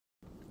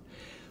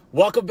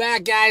Welcome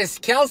back, guys.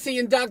 Kelsey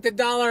and Dr.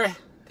 Daller.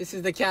 This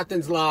is the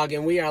Captain's Log,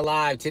 and we are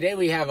live. Today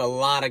we have a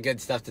lot of good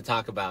stuff to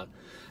talk about.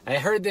 I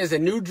heard there's a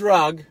new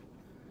drug,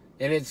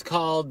 and it's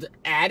called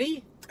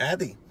Addy.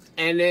 Addy.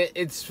 And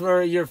it's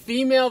for your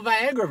female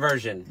Viagra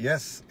version.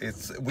 Yes,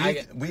 it's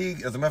we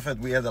as a matter of fact,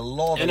 we had a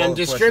lot. And I'm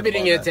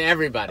distributing it to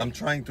everybody. I'm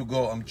trying to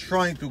go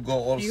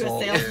also you a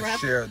sales rep?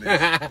 Share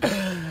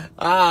this.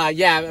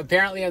 Yeah.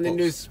 Apparently I'm the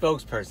new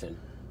spokesperson.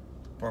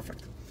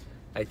 Perfect.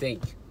 I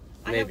think.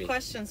 I Maybe. have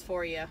questions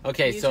for you.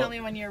 Okay, you so tell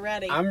me when you're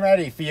ready. I'm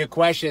ready for your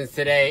questions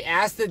today.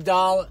 Ask the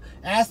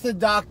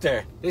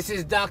doctor. This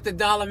is Dr.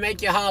 Daller,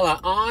 make you holla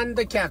on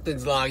the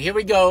Captain's Log. Here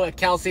we go,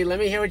 Kelsey. Let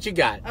me hear what you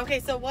got. Okay,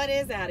 so what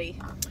is Addy?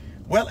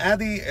 Well,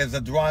 Addy is a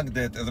drug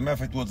that, as a matter of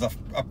fact, was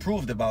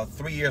approved about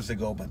 3 years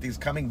ago, but is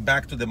coming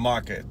back to the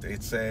market.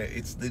 It's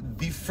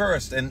the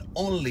first and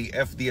only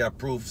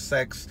FDA-approved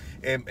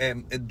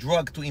a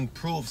drug to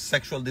improve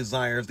sexual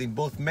desires in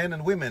both men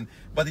and women,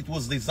 but it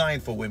was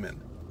designed for women.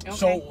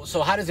 Okay.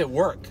 So how does it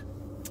work?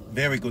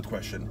 Very good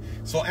question.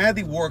 So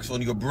Addy works on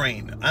your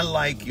brain.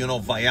 Unlike,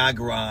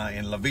 Viagra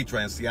and Levitra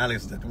and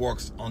Cialis that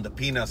works on the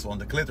penis or on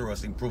the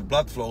clitoris, improve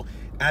blood flow,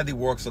 Addy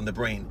works on the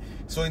brain.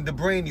 So in the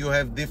brain, you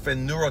have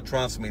different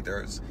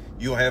neurotransmitters.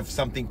 You have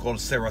something called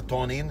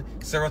serotonin.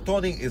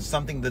 Serotonin is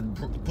something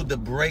that put the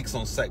brakes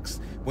on sex.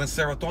 When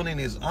serotonin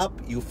is up,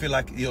 you feel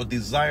like your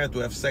desire to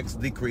have sex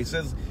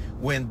decreases.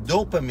 When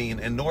dopamine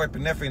and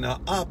norepinephrine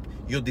are up,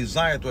 your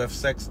desire to have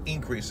sex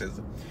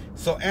increases.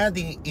 So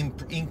Addy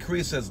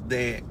increases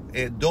the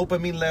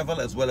dopamine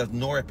level as well as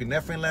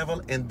norepinephrine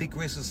level and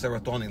decreases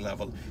serotonin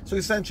level. So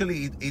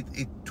essentially,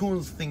 it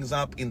tunes things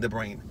up in the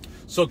brain.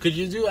 So could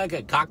you do like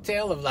a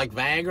cocktail of like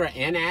Viagra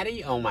and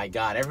Addy? Oh my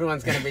God,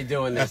 everyone's going to be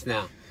doing this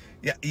now.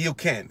 Yeah, you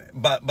can,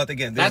 but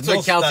again, that's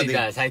what Kelsey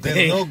does. I think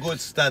there's no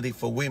good study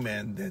for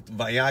women that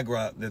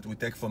Viagra that we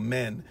take for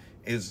men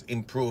is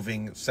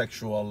improving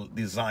sexual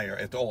desire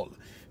at all.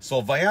 So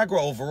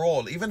Viagra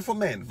overall, even for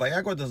men,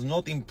 Viagra does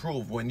not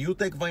improve. When you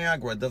take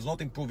Viagra, it does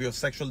not improve your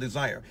sexual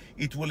desire.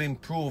 It will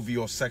improve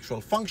your sexual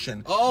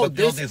function. Oh, but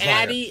this no desire.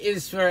 Addy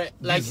is for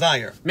like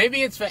desire.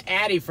 Maybe it's for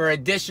Addy for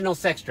additional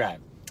sex drive.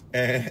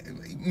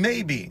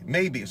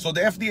 Maybe. So the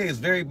FDA is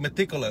very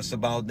meticulous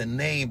about the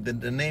name.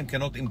 The name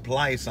cannot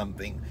imply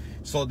something.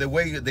 So the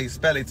way they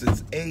spell it,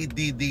 it's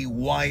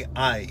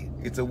A-D-D-Y-I.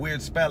 It's a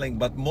weird spelling,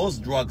 but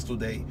most drugs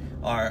today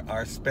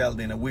are spelled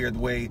in a weird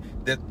way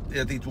that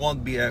it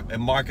won't be a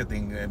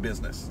marketing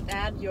business.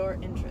 Add your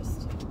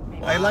interest.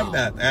 Maybe. I like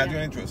that. Add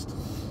your interest.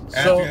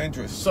 Add your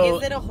interest. So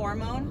is it a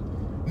hormone?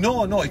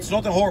 No, it's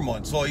not a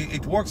hormone. So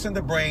it works in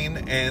the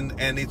brain, and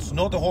it's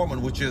not a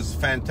hormone, which is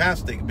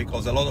fantastic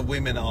because a lot of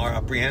women are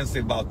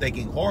apprehensive about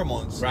taking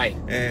hormones. Right.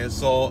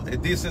 So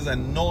this is a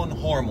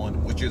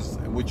non-hormone, which is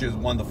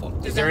wonderful.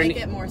 Does that make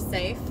it more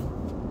safe?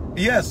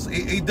 Yes,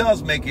 it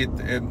does make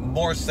it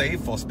more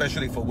safe,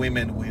 especially for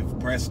women with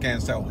breast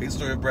cancer or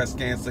history of breast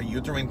cancer,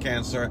 uterine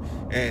cancer,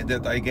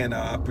 that again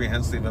are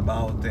apprehensive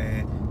about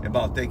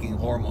taking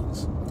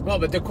hormones. Well,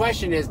 but the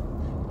question is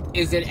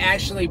it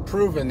actually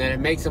proven that it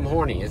makes them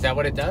horny? Is that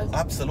what it does?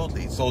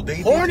 Absolutely. So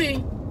they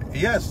horny?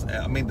 Yes,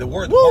 I mean the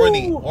word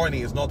Woo!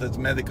 horny is not its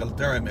medical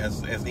term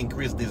as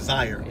increased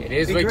desire. It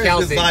is increased with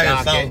Kelsey.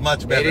 Desire sounds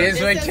much better. It is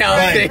this with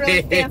Kelsey. A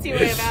really fancy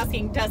way of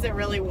asking, does it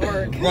really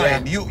work?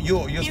 Right. Yeah.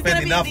 You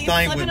spend enough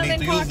time with me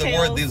to use the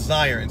word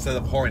desire instead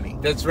of horny.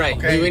 That's right.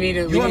 Okay? We need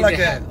to. You are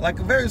like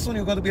very soon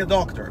you're going to be a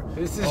doctor.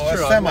 This is or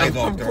true. A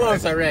semi-doctor. I'm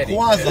close already.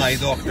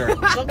 Quasi-doctor.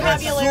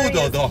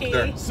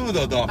 Vocabulary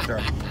Pseudo-doctor.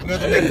 I'm going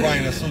to make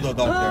Brien a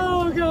pseudo-doctor.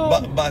 Oh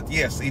God. But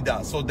yes, it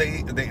does. So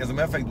they, as a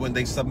matter of fact, when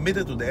they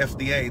submitted to the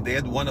FDA, they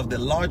had one of the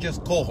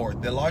largest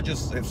cohort, the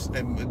largest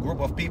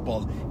group of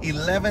people,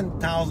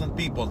 11,000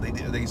 people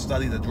they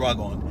studied the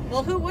drug on.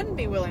 Well, who wouldn't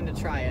be willing to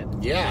try it?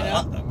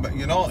 Yeah.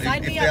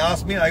 If they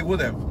asked me, I would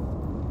have.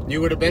 You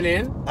would have been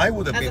in? I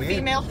would have As been a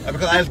female? in.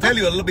 Because I'll tell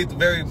you a little bit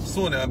very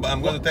soon. I'm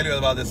going to tell you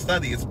about the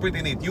study. It's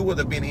pretty neat. You would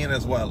have been in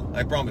as well.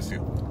 I promise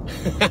you.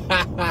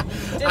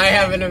 I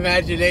have an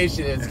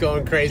imagination. It's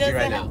going crazy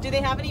right now. Do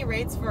they have any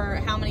rates for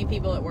how many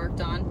people it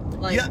worked on?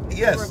 Like,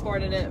 yes. who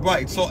reported it?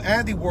 Right. So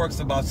Addy works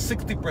about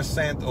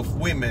 60% of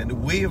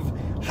women with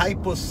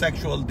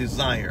hyposexual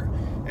desire.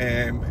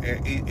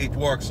 It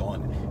works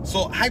on.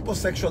 So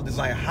hyposexual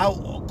desire,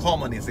 how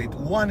common is it?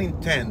 1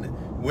 in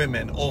 10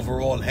 women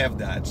overall have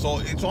that. So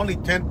it's only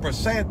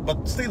 10%,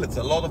 but still it's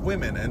a lot of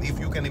women. And if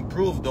you can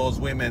improve those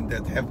women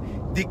that have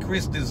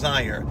decreased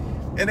desire,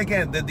 and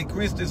again, the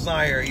decreased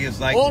desire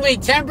is like only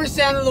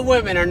 10% of the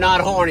women are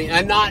not horny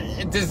and not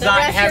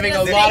having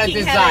a lot of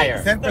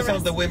desire. 10%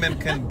 of the women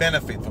can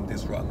benefit from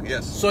this drug.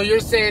 Yes. So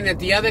you're saying that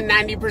the other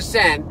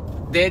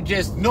 90%, they're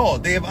just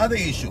they have other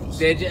issues.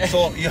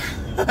 So yeah.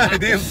 I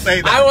didn't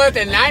say that. I want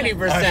the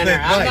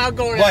 90%er. I'm not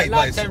going to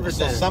not 10%.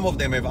 So some of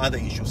them have other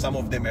issues. Some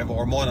of them have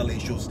hormonal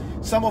issues.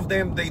 Some of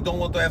them, they don't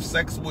want to have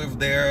sex with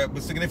their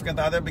significant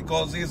other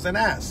because he's an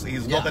ass.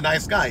 He's not a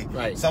nice guy.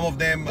 Right. Some of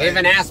them... They have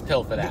an ass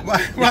pill for that.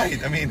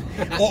 Right. I mean,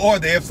 or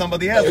they have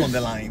somebody else on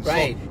the line.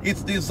 Right. So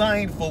it's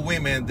designed for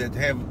women that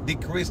have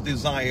decreased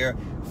desire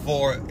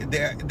for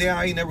they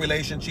are in a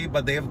relationship,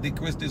 but they have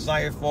decreased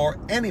desire for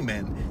any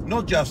man,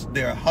 not just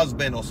their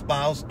husband or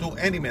spouse, to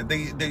any man.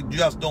 They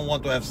just don't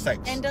want to have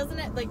sex. And doesn't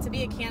it, like, to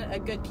be a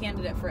good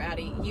candidate for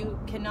Addie, you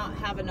cannot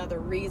have another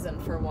reason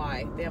for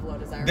why they have low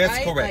desire, That's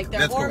right? correct. Like, their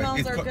That's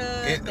hormones correct.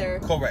 are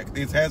good. Correct.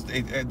 It has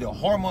the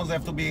hormones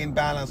have to be in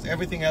balance.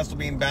 Everything has to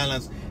be in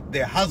balance.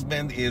 Their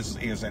husband is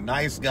a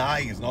nice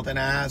guy. He's not an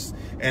ass,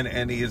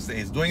 and he's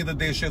doing the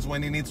dishes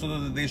when he needs to do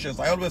the dishes.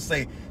 I always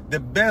say the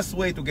best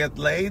way to get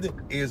laid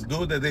is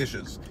do the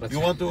dishes. You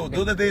want to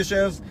do the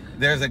dishes,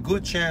 there's a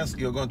good chance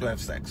you're going to have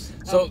sex.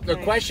 So the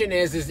question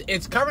is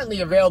it's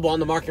currently available on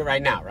the market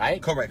right now,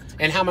 right? Correct.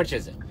 And how much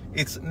is it?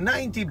 It's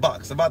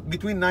 $90, about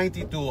between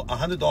 $90 to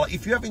 $100.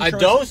 If you have insurance, A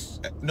dose?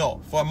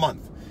 No, for a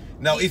month.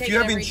 Now, You if take you it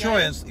have every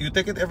insurance, you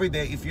take it every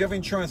day. If you have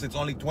insurance, it's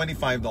only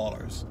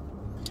 $25.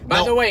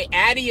 By the way,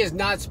 Addie is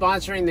not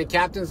sponsoring the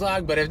Captain's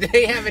Log, but if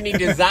they have any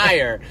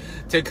desire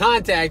to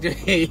contact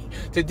me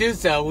to do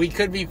so, we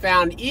could be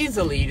found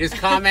easily. Just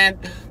comment,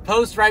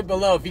 post right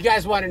below. If you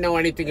guys want to know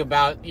anything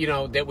about,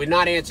 that we're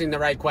not answering the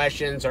right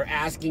questions or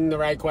asking the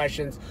right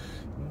questions,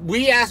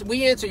 we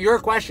answer your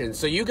questions,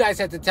 so you guys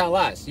have to tell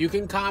us. You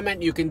can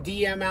comment, you can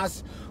DM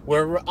us.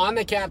 We're on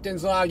the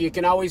Captain's Log. You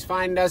can always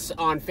find us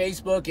on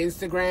Facebook,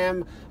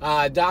 Instagram.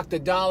 Dr.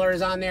 Daller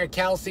is on there,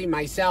 Kelsey,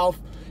 myself.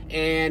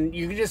 And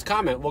you can just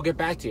comment. We'll get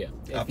back to you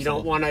if you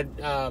don't want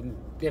to,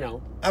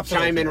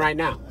 chime in right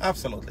now.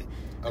 Absolutely.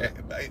 Okay.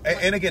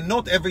 And again,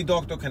 not every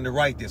doctor can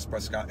write this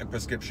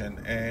prescription.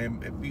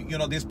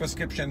 This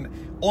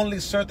prescription, only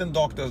certain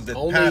doctors that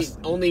pass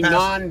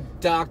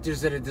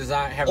non-doctors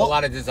that have a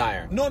lot of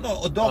desire. No,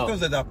 doctors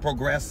that are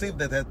progressive,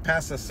 that have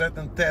passed a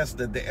certain test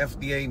that the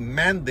FDA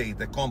mandate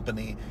the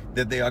company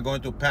that they are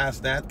going to pass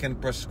that, can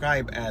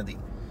prescribe Addie.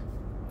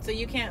 So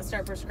you can't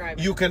start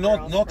prescribing. You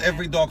cannot, not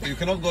every doctor. You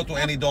cannot go to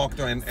any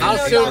doctor and How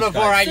soon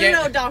before I get...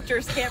 Pseudo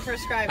doctors can't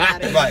prescribe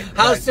Addie. Right.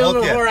 How soon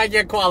before I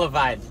get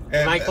qualified?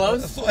 Am I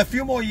close? So a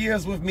few more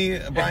years with me,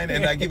 Brien,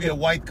 and I give you a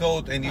white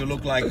coat and you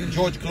look like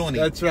George Clooney.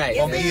 That's right.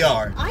 From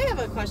ER. I have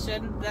a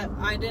question that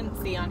I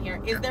didn't see on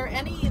here. Is there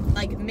any,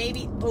 like,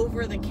 maybe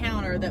over the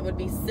counter that would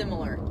be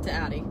similar to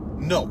Addie?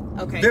 No.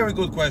 Okay. Very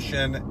good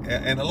question,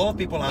 and a lot of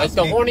people ask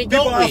the me. horny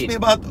People goat ask weed. me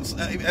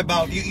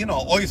about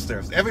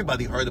oysters.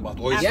 Everybody heard about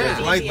oysters,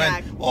 Yeah. right?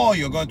 Yeah.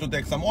 You're going to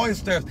take some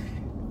oysters.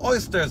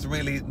 Oysters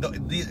really,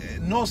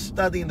 no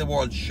study in the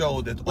world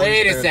showed that.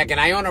 Wait oysters, a second,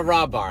 I own a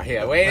raw bar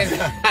here. Wait a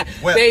second.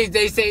 Well,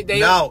 they say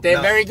they're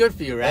very good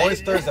for you, right?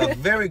 Oysters are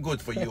very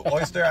good for you.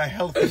 Oysters are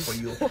healthy for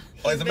you.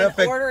 As a been matter of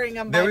fact, ordering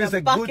them by there is the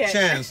a good bucket.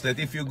 chance that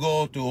if you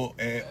go to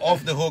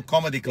Off the Hook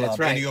Comedy Club That's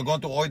right. and you're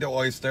going to order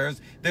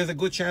oysters, there's a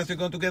good chance you're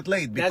going to get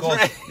laid That's because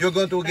right. you're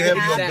going to have your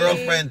Happy.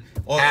 girlfriend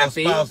or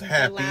Happy. spouse They're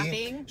happy.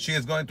 laughing. She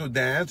is going to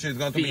dance. She's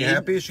going to be Feed,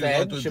 happy. She's fed,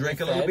 going to should be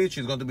drink a little fed, bit.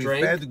 She's going to be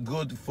drink. fed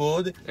good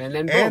food. And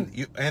then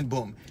boom. And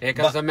boom. Here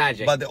comes the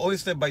magic. But the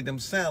oyster by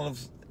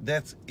themselves,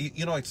 that's,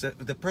 it's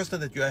the person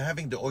that you are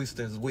having the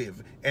oysters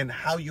with and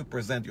how you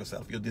present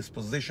yourself, your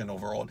disposition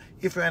overall.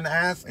 If you're an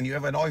ass and you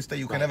have an oyster,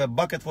 you can have a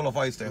bucket full of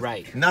oysters.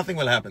 Right. Nothing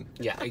will happen.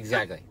 Yeah,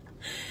 exactly.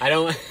 I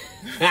don't.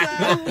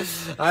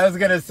 I was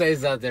gonna say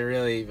something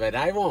really, but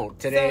I won't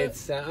today.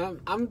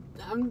 I'm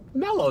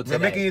mellow today.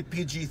 We're making it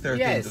PG-13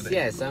 Yes, today.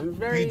 yes. I'm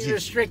very PG.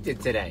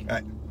 restricted today. All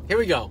right. Here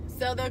we go.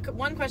 So the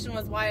one question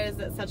was, why is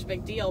it such a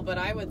big deal? But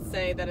I would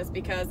say that it's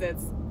because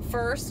it's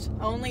first,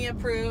 only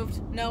approved,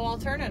 no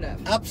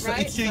alternative.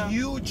 Absolutely, Right? it's a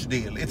huge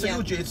deal.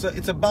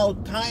 It's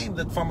about time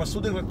that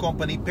pharmaceutical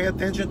company pay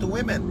attention to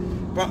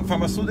women.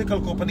 Pharmaceutical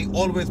company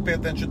always pay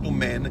attention to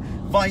men.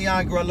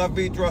 Viagra,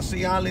 Levitra,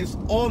 Cialis,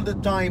 all the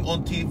time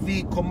on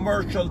TV,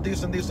 commercial,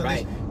 this and this and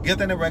Right. this.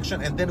 Get an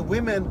erection, and then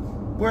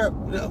women, we're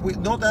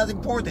not that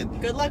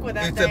important. Good luck with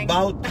that It's thing.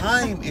 about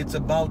time. It's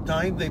about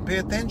time they pay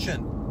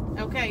attention.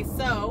 Okay,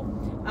 so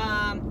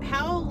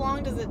how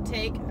long does it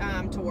take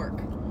to work?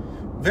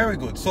 Very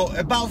good. So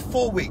about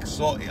 4 weeks.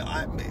 So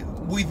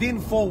within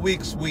 4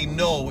 weeks, we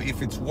know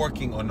if it's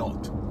working or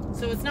not.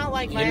 So it's not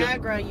like You know-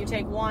 Viagra, you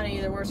take one, it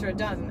either works or it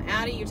doesn't.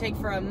 Addie, you take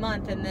for a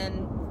month, and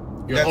then...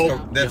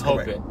 That's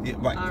hope correct. it. Yeah,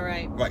 right. All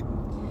right. Right.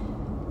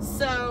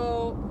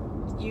 So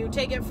you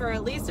take it for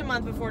at least a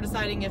month before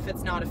deciding if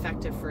it's not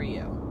effective for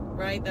you,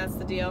 right? That's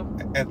the deal?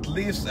 At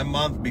least a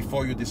month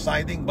before you're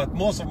deciding, but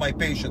most of my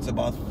patients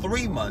about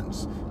 3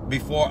 months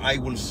before I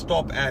will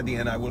stop Addie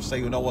and I will say,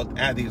 you know what,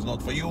 Addie is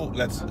not for you.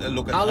 Let's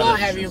look at How other long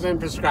have you issues. been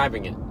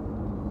prescribing it?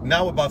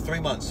 Now about 3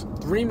 months.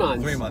 3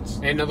 months. 3 months.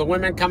 And are the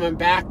women coming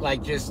back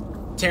like just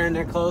tearing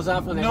their clothes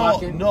off when they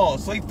walk in? No.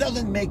 So it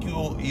doesn't make you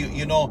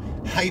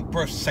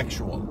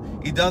hypersexual.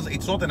 It does.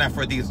 It's not an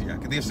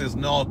aphrodisiac. This is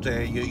not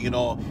going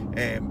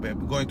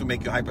to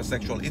make you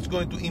hypersexual. It's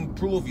going to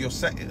improve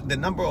the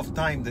number of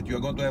times that you're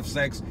going to have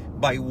sex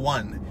by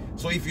 1.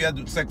 So if you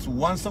had sex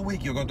once a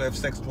week, you're going to have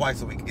sex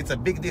twice a week. It's a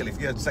big deal.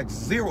 If you had sex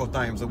 0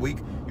 times a week,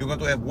 you're going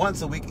to have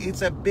once a week.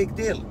 It's a big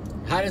deal.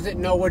 How does it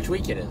know which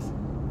week it is?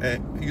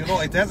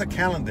 It has a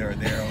calendar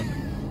there.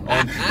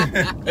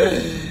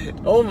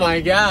 Oh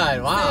my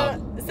God! Wow.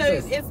 So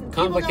This is people don't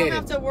complicated.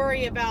 have to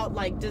worry about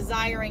like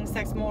desiring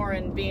sex more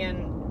and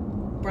being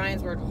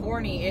Brian's word,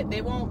 horny,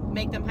 they won't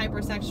make them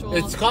hypersexual.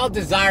 It's called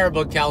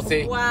desirable,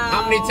 Kelsey. Wow.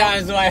 How many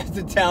times do I have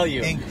to tell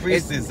you?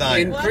 Increased desire.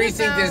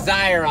 Increasing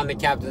desire on the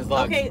captain's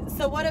log. Okay,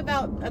 so what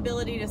about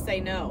ability to say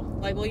no?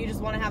 Like, will you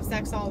just want to have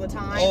sex all the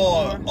time?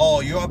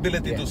 Your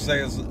ability to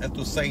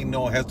say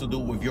no has to do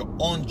with your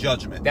own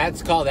judgment.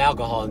 That's called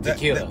alcohol and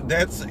tequila.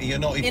 That's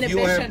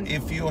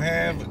if you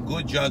have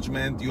good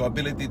judgment, your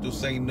ability to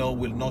say no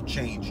will not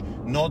change.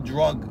 No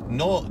drug,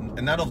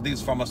 none of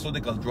these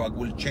pharmaceutical drug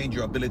will change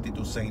your ability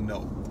to say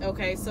no.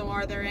 Okay, so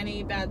are there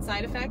any bad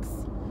side effects?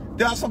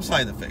 There are some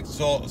side effects.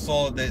 So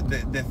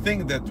the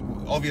thing that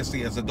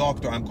obviously as a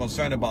doctor I'm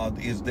concerned about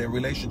is the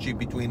relationship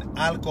between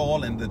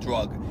alcohol and the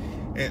drug.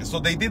 So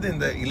they did in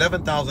the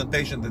 11,000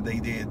 patients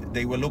that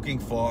they were looking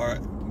for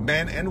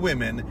men and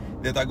women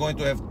that are going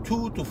to have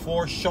 2 to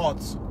 4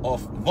 shots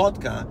of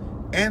vodka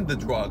and the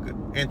drug,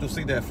 and to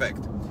see the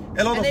effect.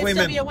 A lot of women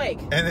still be awake.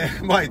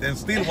 And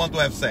still want to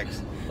have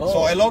sex.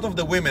 So a lot of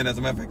the women, as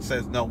a matter of fact,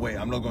 says, no way,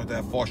 I'm not going to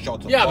have 4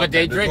 shots of vodka. Yeah, but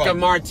they drink drug. a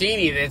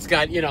martini that's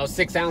got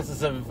 6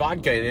 ounces of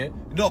vodka in it.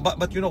 No, but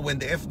when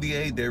the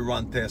FDA they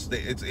run tests,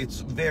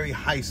 it's very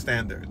high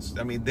standards.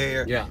 I mean,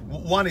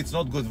 one, it's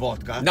not good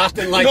vodka.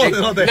 Nothing like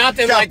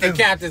the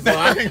captain's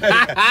log. It's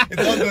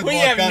not good We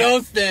vodka, have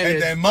no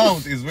standards. And the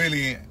amount is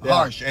really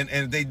harsh,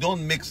 and they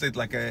don't mix it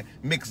like a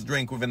mixed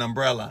drink with an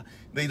umbrella.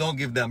 They don't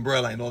give the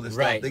umbrella and all this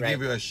stuff. They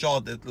give you a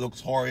shot that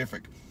looks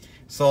horrific.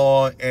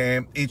 So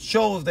it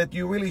shows that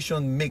you really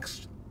shouldn't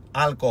mix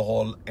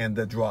alcohol and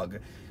the drug.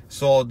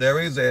 So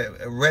there is a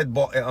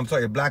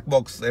black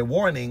box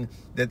warning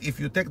that if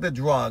you take the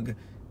drug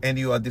and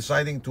you are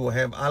deciding to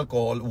have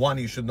alcohol, one,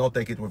 you should not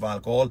take it with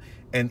alcohol.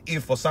 And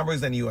if for some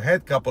reason you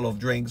had a couple of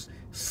drinks,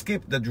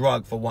 skip the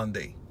drug for 1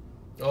 day.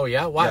 Oh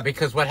yeah? Why? Yeah.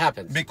 Because what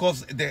happens?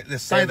 Because the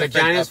side effect.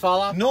 Vaginas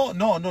fall off? No.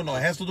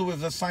 It has to do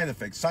with the side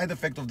effect. Side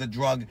effect of the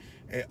drug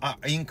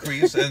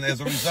increase, and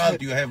as a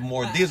result, you have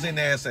more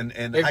dizziness and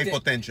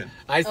hypotension.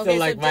 I still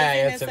like my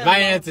answer. My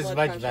answer is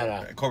much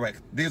better.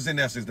 Correct.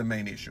 Dizziness is the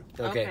main issue.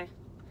 Okay.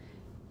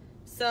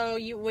 So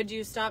would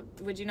you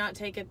not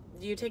take it?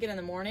 Do you take it in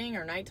the morning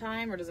or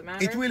nighttime, or does it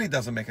matter? It really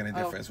doesn't make any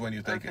difference when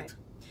you take it.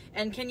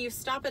 And can you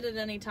stop it at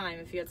any time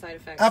if you had side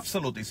effects?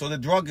 Absolutely. So the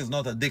drug is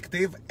not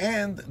addictive,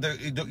 and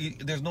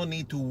there's no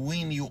need to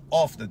wean you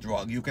off the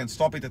drug. You can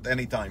stop it at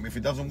any time. If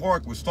it doesn't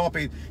work, we stop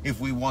it. If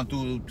we want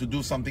to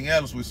do something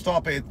else, we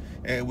stop it.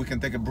 We can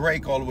take a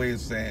break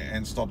always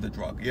and stop the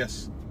drug.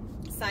 Yes.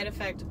 Side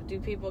effect, do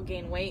people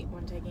gain weight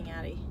when taking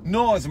Addy?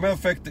 No, as a matter of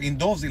fact, in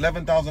those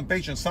 11,000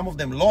 patients, some of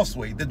them lost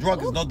weight. The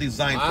drug is not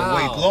designed for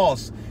weight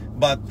loss,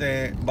 but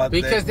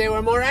because they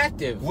were more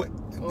active.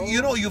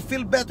 You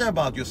feel better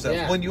about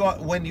yourself when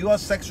you are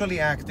sexually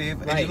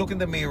active and you look in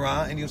the mirror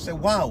and you say,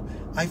 wow,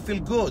 I feel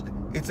good.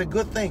 It's a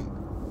good thing.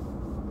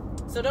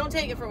 So don't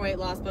take it for weight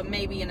loss, but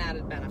maybe an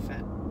added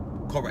benefit.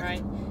 Correct.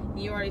 Right?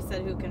 You already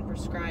said who can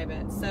prescribe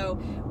it. So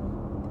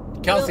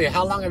Kelsey,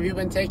 how long have you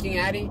been taking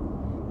Addy?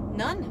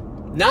 None.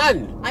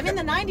 I'm in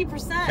the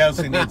 90%.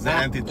 Kelsey needs the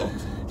antidote.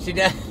 She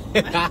does.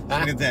 She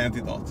needs the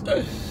antidote.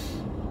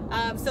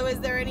 So is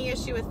there any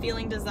issue with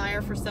feeling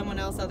desire for someone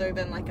else other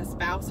than like a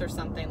spouse or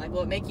something? Like,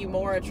 will it make you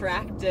more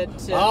attracted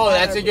to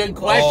that's a good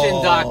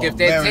question, Doc. If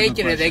they're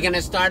taking it, they're going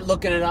to start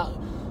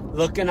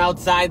looking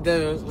outside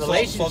the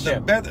relationship.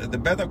 So the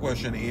better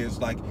question is,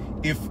 like,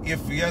 if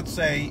let's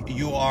say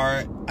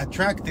you're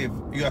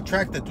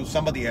attracted to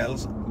somebody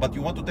else, but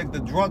you want to take the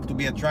drug to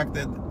be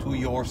attracted to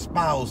your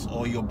spouse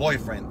or your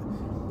boyfriend,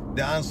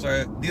 the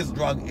answer, this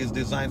drug is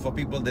designed for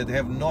people that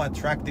have no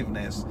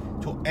attractiveness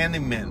to any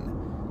men.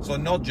 So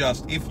not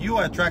just if you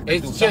are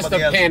attracted to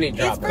somebody else. It's just a panty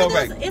drop.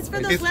 Correct. It's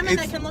for those women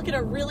that can look at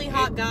a really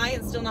hot guy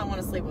and still not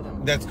want to sleep with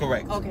him. That's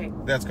correct. Okay.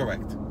 That's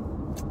correct.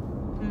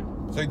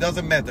 So it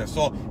doesn't matter.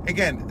 So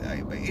again,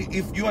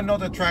 if you are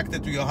not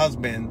attracted to your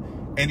husband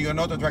and you're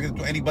not attracted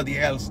to anybody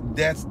else,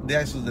 that's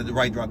the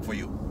right drug for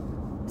you.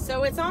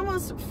 So it's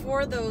almost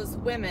for those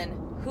women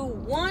who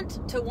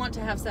want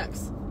to have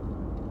sex,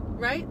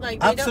 right? Like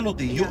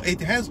absolutely.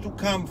 It has to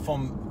come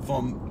from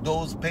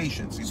those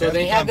patients. So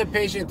they have the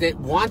patient that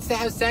wants to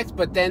have sex,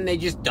 but then they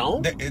just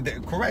don't.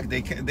 Correct.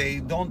 They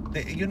don't.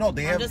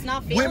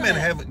 Women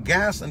have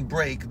gas and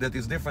brake that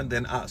is different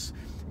than us.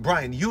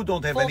 Brien, you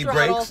don't have any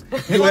brakes.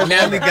 You have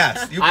only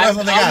gas.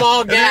 I'm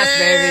all gas,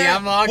 baby.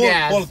 I'm all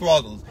gas. Full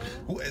throttles.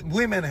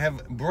 Women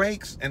have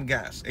brakes and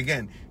gas.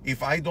 Again,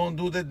 if I don't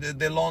do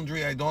the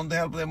laundry, I don't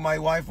help my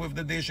wife with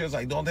the dishes,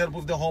 I don't help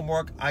with the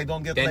homework, I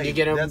don't get laid.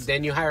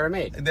 Then you hire a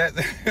maid. That's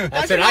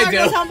what I do.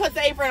 Goes home, puts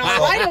the apron on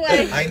right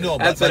away. I know,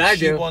 but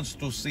she wants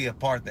to see a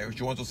partner.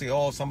 She wants to see,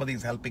 somebody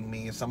is helping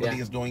me. Somebody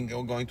is going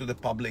to the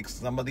Publix.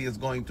 Somebody is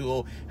going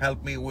to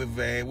help me with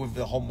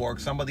the homework.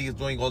 Somebody is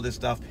doing all this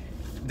stuff.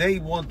 They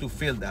want to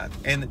feel that,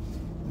 and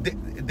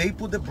they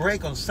put the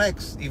brake on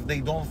sex if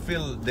they don't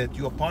feel that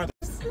you're part of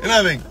it.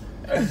 Nothing.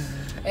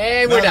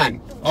 And we're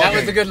done. That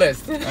was a good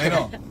list. I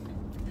know.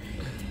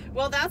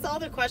 Well, that's all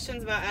the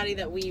questions about Addy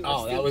that we received.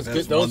 Oh, that was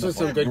good. Those were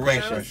some good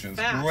questions.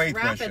 Great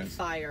rapid questions.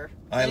 Fire.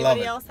 I love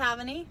it. Anybody else have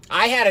any?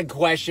 I had a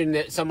question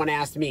that someone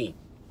asked me.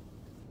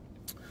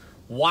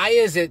 Why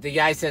is it, the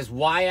guy says,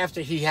 why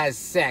after he has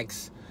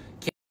sex,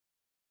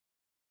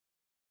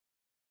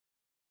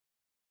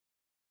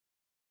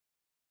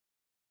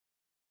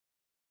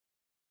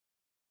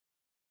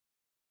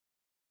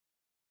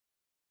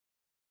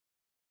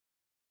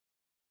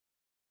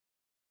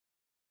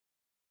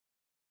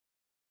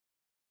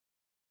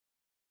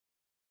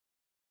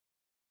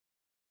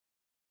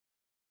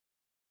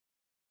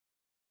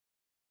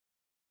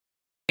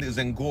 is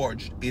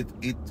engorged,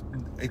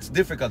 it's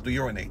difficult to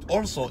urinate.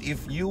 Also,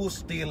 if you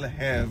still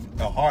have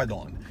a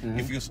hard-on,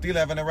 if you still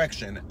have an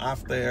erection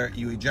after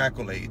you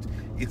ejaculate,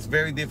 it's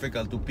very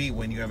difficult to pee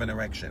when you have an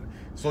erection.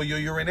 So your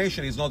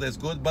urination is not as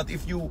good, but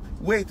if you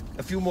wait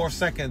a few more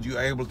seconds, you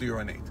are able to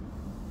urinate.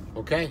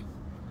 Okay,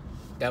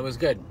 that was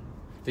good.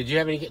 Did you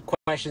have any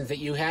questions that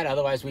you had?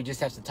 Otherwise, we just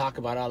have to talk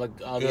about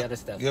all the other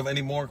stuff. You have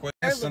any more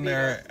questions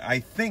there? I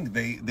think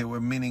they were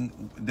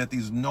meaning that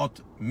is not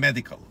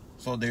medical.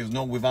 So there's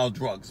no without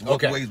drugs.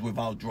 What ways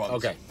without drugs?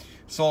 Okay.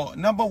 So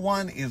number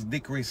one is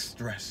decrease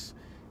stress.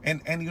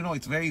 And you know,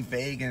 it's very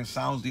vague and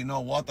sounds, you know,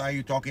 what are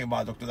you talking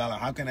about, Dr. Daller?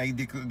 How can I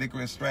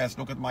decrease stress?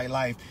 Look at my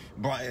life.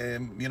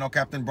 You know,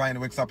 Captain Brien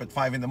wakes up at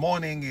 5 in the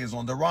morning. He is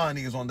on the run.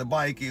 He is on the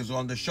bike. He is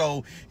on the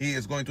show. He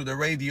is going to the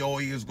radio.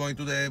 He is going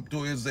to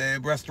his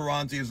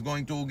restaurant. He is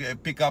going to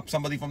pick up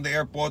somebody from the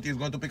airport. He is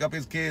going to pick up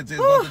his kids. He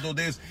is going to do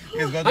this. He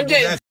is going to do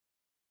that.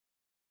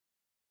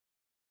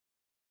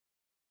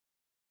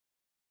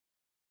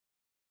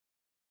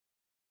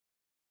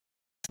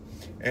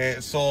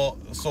 So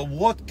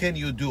what can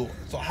you do?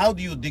 So how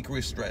do you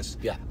decrease stress?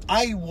 Yeah.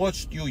 I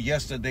watched you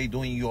yesterday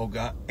doing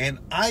yoga, and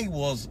I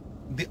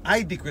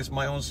decreased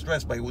my own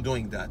stress by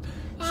doing that.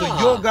 So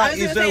yoga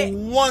is a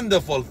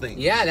wonderful thing.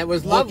 Yeah, that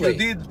was lovely. What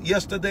you did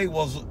yesterday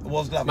was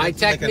lovely. My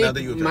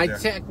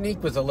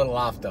technique was a little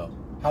off though.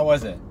 How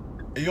was it?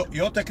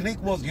 Your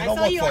technique was, you know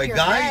what, for a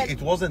guy,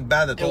 it wasn't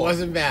bad at all. It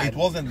wasn't bad. It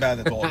wasn't bad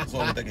at all. So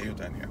I'll take a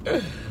U-turn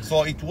here.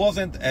 So it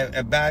wasn't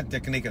a bad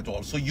technique at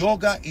all. So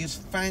yoga is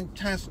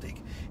fantastic.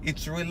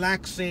 It's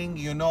relaxing,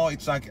 you know.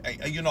 It's like,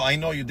 you know, I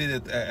know you did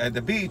it at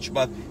the beach,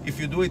 but if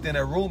you do it in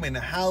a room, in a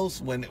house,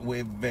 when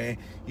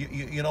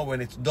you know, when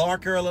it's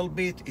darker a little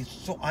bit, it's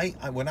so.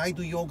 When I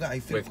do yoga, I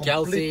feel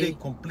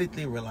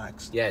completely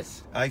relaxed.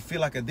 Yes, I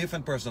feel like a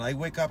different person. I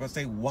wake up and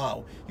say,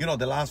 "Wow!" You know,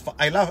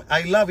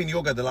 I love in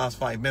yoga the last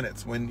 5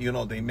 minutes when, you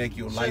know, they make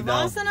you lie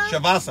down.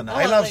 Shavasana.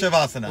 I love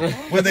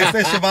Shavasana. When they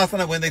say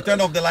Shavasana, when they turn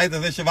off the light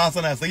and say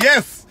Shavasana, I say,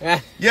 "Yes,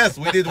 yes,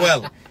 we did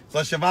well." So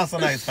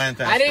Shavasana is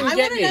fantastic. I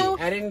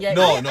didn't get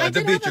No, at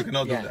the beach you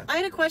cannot do that. I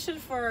had a question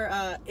for,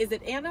 is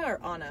it Anna or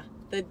Anna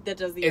that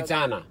does the yoga? It's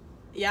Anna.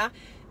 Yeah?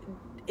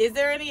 Is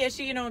there any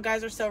issue, you know, when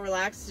guys are so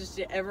relaxed, just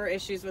ever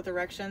issues with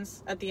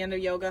erections at the end of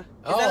yoga?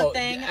 Is that a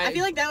thing? I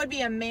feel like that would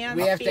be a man's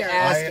fear. We have to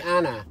ask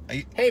Anna.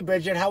 Hey,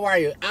 Bridget, how are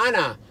you?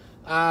 Anna,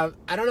 I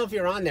don't know if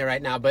you're on there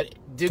right now, but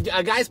do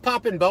guys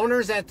popping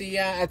boners at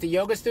the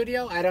yoga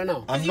studio? I don't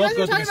know. I'm not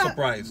going to be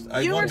surprised.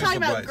 You were talking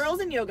about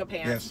girls in yoga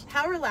pants. Yes.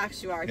 How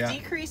relaxed you are. Yeah.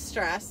 Decrease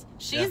stress.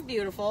 She's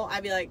beautiful.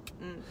 I'd be like,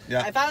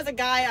 Yeah. If I was a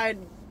guy, I'd.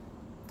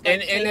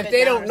 And if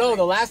they don't know,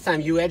 the last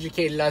time you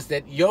educated us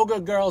that yoga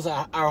girls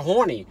are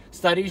horny.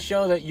 Studies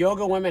show that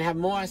yoga women have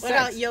more sex. What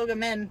about yoga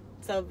men?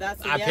 So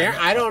that's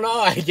I don't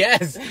know. I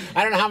guess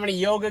I don't know how many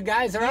yoga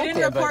guys are out there. You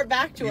didn't report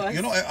back to us.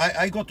 You know,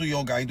 I go to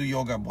yoga. I do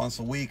yoga once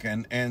a week,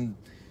 and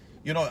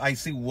you know, I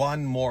see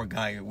one more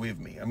guy with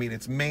me. I mean,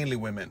 it's mainly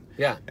women.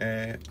 Yeah,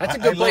 that's a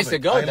good place to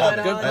go. Good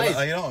place.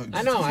 I know.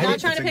 I'm not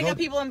trying to pick up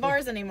people in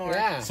bars anymore.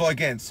 Yeah. So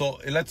again,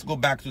 let's go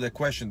back to the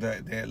question,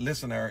 the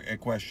listener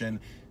question.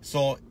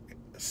 So,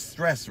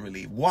 stress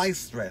relief. Why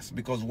stress?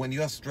 Because when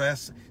you are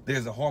stressed,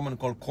 there's a hormone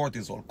called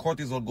cortisol.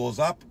 Cortisol goes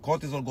up,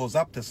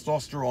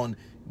 testosterone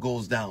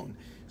goes down.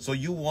 So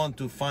you want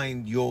to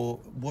find your,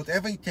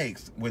 whatever it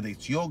takes, whether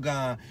it's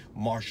yoga,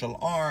 martial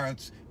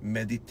arts,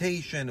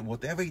 meditation,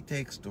 whatever it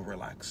takes to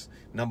relax.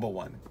 Number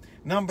one.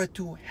 Number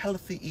two,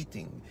 healthy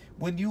eating.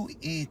 When you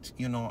eat,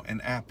 you know,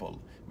 an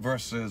apple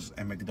versus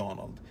a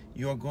McDonald's,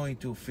 you're going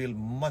to feel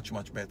much,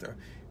 much better.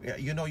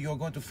 You know, you're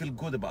going to feel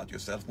good about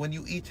yourself. When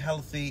you eat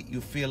healthy,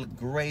 you feel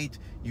great.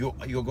 You're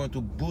going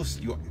to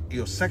boost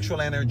your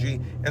sexual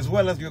energy, as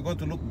well as you're going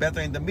to look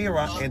better in the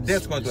mirror, and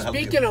that's going to help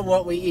you. Speaking of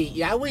what we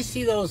eat, I always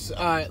see those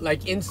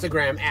like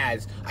Instagram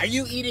ads. Are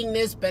you eating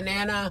this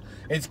banana?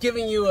 It's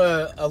giving you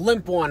a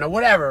limp one or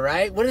whatever,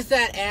 right? What is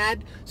that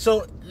ad?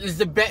 So is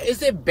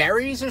it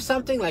berries or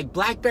something, like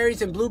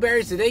blackberries and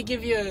blueberries? Do they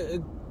give you a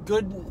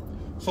good...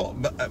 So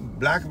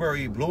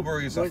blackberry,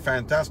 blueberries are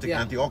fantastic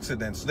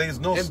antioxidants. There is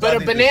no study.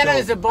 But a banana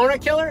is a boner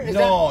killer?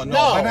 No.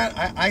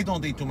 Banana, I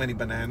don't eat too many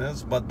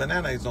bananas, but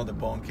banana is not a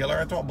boner killer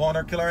at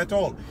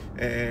all.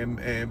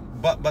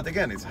 But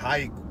again, it's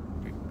high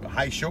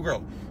sugar.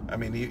 I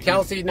mean,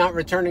 Kelsey not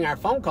returning our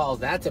phone calls,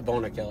 that's a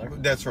boner killer.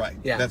 That's right.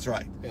 Yeah. That's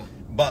right. Yeah.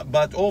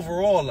 But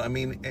overall, I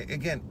mean,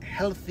 again,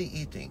 healthy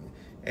eating.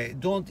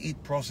 Don't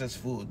eat processed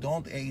food.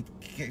 Don't eat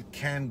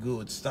canned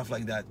goods, stuff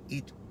like that.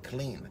 Eat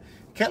clean.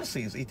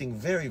 Kelsey is eating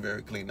very,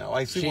 very clean now.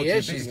 I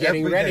see she's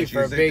getting ready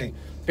for a big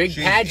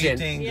pageant.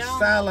 She's eating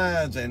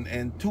salads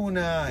and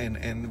tuna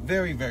and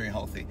very, very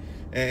healthy.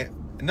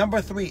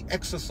 Number 3,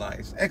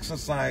 exercise.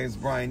 Exercise,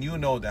 Brien, you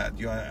know that.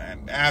 You're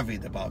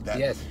avid about that.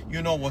 Yes.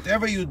 You know,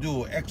 whatever you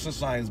do,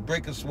 exercise,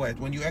 break a sweat.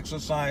 When you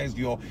exercise,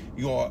 your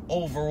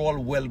overall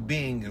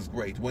well-being is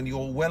great. When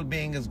your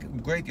well-being is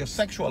great, your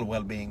sexual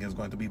well-being is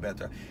going to be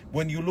better.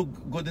 When you look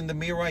good in the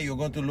mirror, you're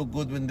going to look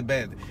good in the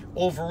bed.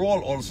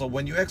 Overall, also,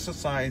 when you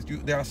exercise,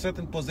 there are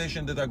certain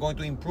positions that are going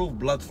to improve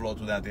blood flow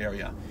to that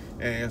area.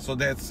 So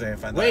that's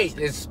fantastic. Wait,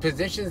 is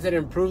positions that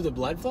improve the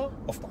blood flow?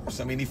 Of course.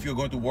 I mean, if you're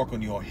going to work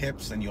on your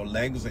hips and your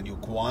legs and your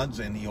quads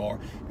and your,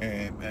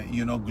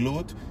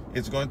 glute,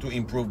 it's going to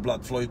improve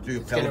blood flow to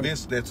your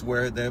pelvis. That's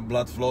where the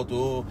blood flow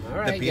to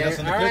the penis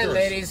and the clitoris. All right,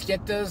 ladies,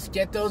 get those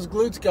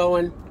glutes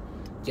going.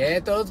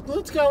 Get those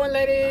glutes going,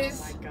 ladies.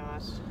 Oh my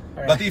gosh.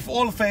 Right. But if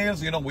all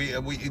fails,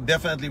 we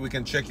definitely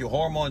can check your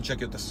hormone,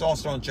 check your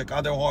testosterone, check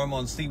other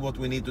hormones, see what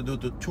we need to do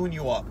to tune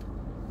you up.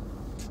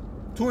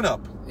 Tune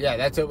up. Yeah,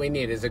 that's what we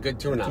need, is a good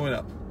tune-up. Tune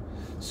up.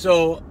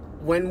 So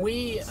when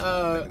we...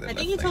 I think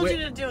he told you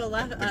to do a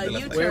left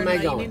U-turn. Where am I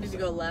going? You needed to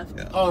go left.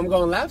 Yeah. Oh, I'm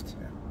going left?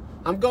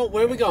 Yeah.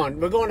 Where are we going?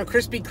 We're going to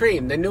Krispy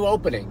Kreme, the new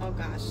opening. Oh,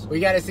 gosh. We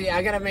got to see.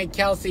 I got to make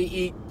Kelsey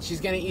eat.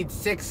 She's going to eat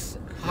 6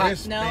 hot.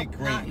 Krispy No, Kreme.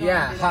 not-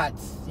 Yeah,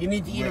 hots. You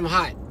need to eat them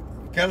hot.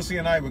 Kelsey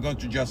and I, we're going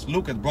to just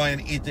look at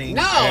Brien eating.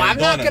 No, I'm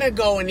not donut. going to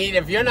go and eat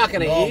if you're not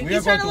going to No, eat. we are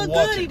He's trying to going look to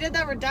watch good. He it. did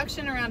that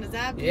reduction around his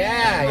abdomen.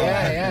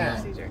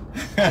 Yeah. Procedure.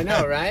 I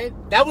know, right?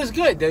 That was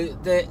good.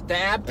 The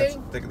ab Let's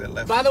thing. take the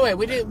left. By the way,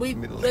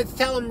 Middle let's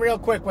tell them real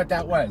quick what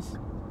that was.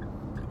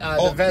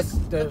 Oh.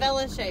 The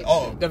Vela shape.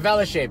 Oh, The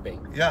Vela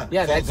shaping. yeah.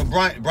 Yeah, So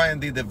Brien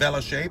did the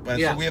Vela shape. And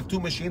Yeah. so we have 2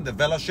 machines, the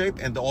Vela shape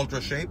and the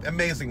Ultra shape.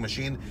 Amazing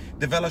machine.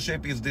 The Vela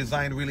shape is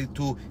designed really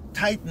to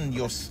tighten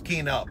your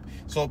skin up.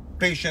 So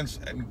patients,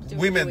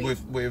 women really-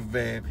 with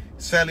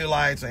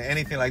cellulites or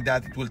anything like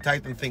that, it will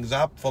tighten things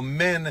up. For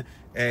men,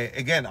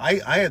 again, I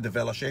had the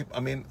Vela shape.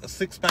 I mean, a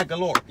 6-pack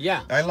galore.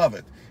 Yeah. I love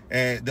it.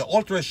 The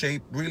Ultra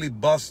shape really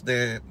busts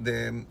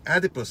the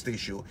adipose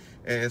tissue.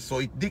 So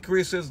it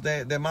decreases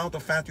the amount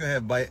of fat you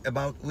have by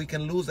we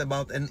can lose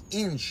about 1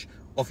 inch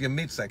of your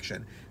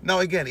midsection. Now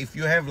again, if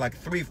you have like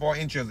 3-4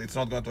 inches, it's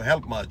not going to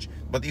help much.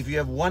 But if you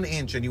have 1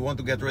 inch and you want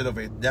to get rid of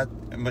it, that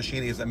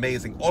machine is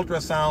amazing.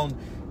 Ultrasound,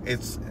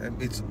 it's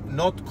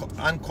not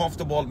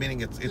uncomfortable,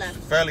 meaning it's Left.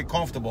 fairly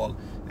comfortable,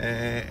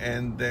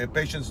 and the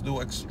patients do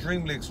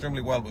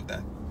extremely well with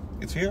that.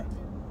 It's here.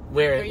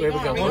 Where you we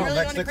going? going? Are we really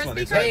next going to one.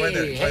 Krispy It's right Kreme?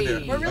 there. It's right there.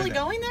 Hey. We're really Right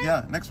there. going there?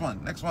 Yeah, next one.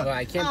 Well,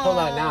 I can't pull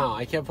out Aw. now.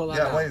 I can't pull out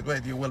Yeah, now.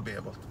 wait, you will be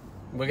able.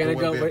 We're gonna You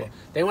will go. be able.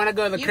 They want to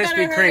go to the You Krispy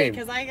better hurry, Kreme.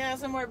 because I got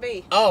somewhere to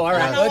be. Oh, all I'm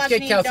right. not Let's watching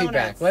get eat Kelsey donuts.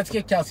 back. Let's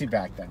get Kelsey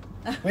back then.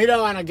 We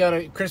don't want to go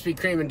to Krispy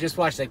Kreme and just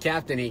watch the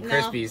captain eat No,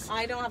 Krispies.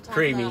 I don't have time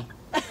Creamy. for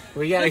that.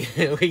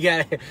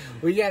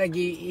 We gotta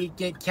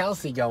get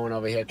Kelsey going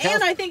over here.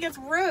 And I think it's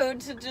rude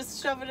to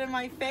just shove it in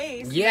my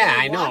face. and Yeah, then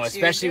I know, watch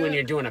especially you when do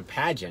you're it. doing a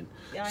pageant.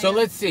 Yeah, So yeah.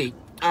 let's see.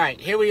 All right,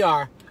 here we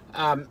are.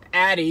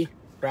 Addie,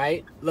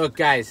 right? Look,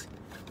 guys,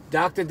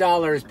 Dr.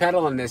 Daller is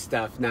peddling this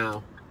stuff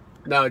now.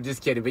 No,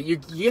 just kidding. But you're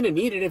gonna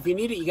need it. If you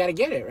need it, you gotta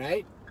get it,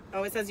 right?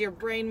 Oh, it says your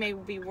brain may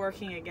be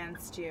working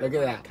against you. Look at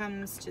when that. It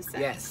comes to sex.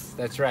 Yes,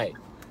 that's right.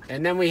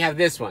 And then we have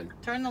this one.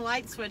 Turn the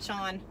light switch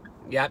on.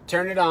 Yep,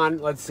 turn it on.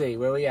 Let's see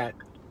where we at.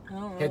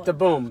 Oh, Hit the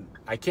boom.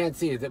 I can't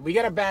see it. We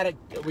got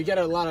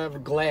a lot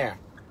of glare.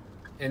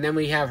 And then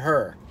we have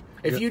her.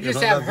 If you just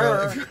don't have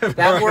have her, her.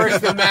 that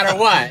works no matter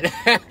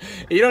what.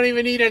 You don't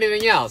even need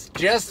anything else.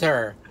 Just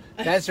her.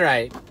 That's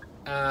right.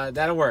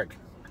 That'll work.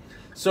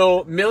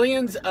 So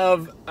millions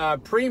of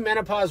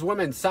premenopause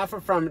women suffer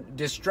from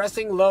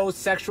distressing low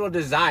sexual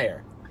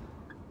desire.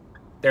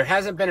 There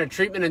hasn't been a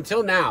treatment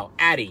until now.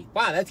 Addie.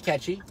 Wow, that's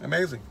catchy.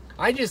 Amazing.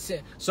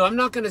 So I'm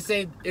not going to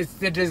say it's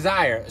the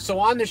desire. So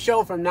on the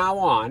show from now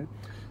on,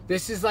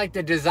 this is like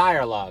the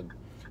desire log,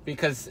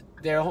 because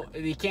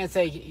you can't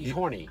say he's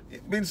horny.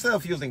 Instead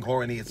of using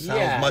horny, it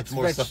sounds much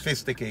more that's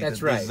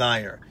sophisticated. right.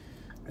 Desire.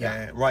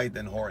 Yeah. Right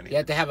than horny. You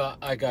have to have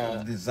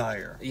a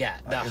desire. Yeah,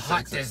 the It's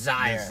hot a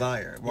desire.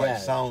 Desire. Right. Yeah.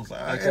 Sounds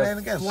Like and a then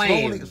again,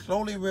 flame.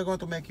 slowly we're going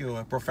to make you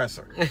a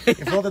professor.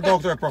 If not a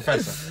doctor, a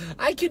professor.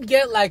 I could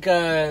get like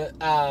a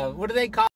what do they call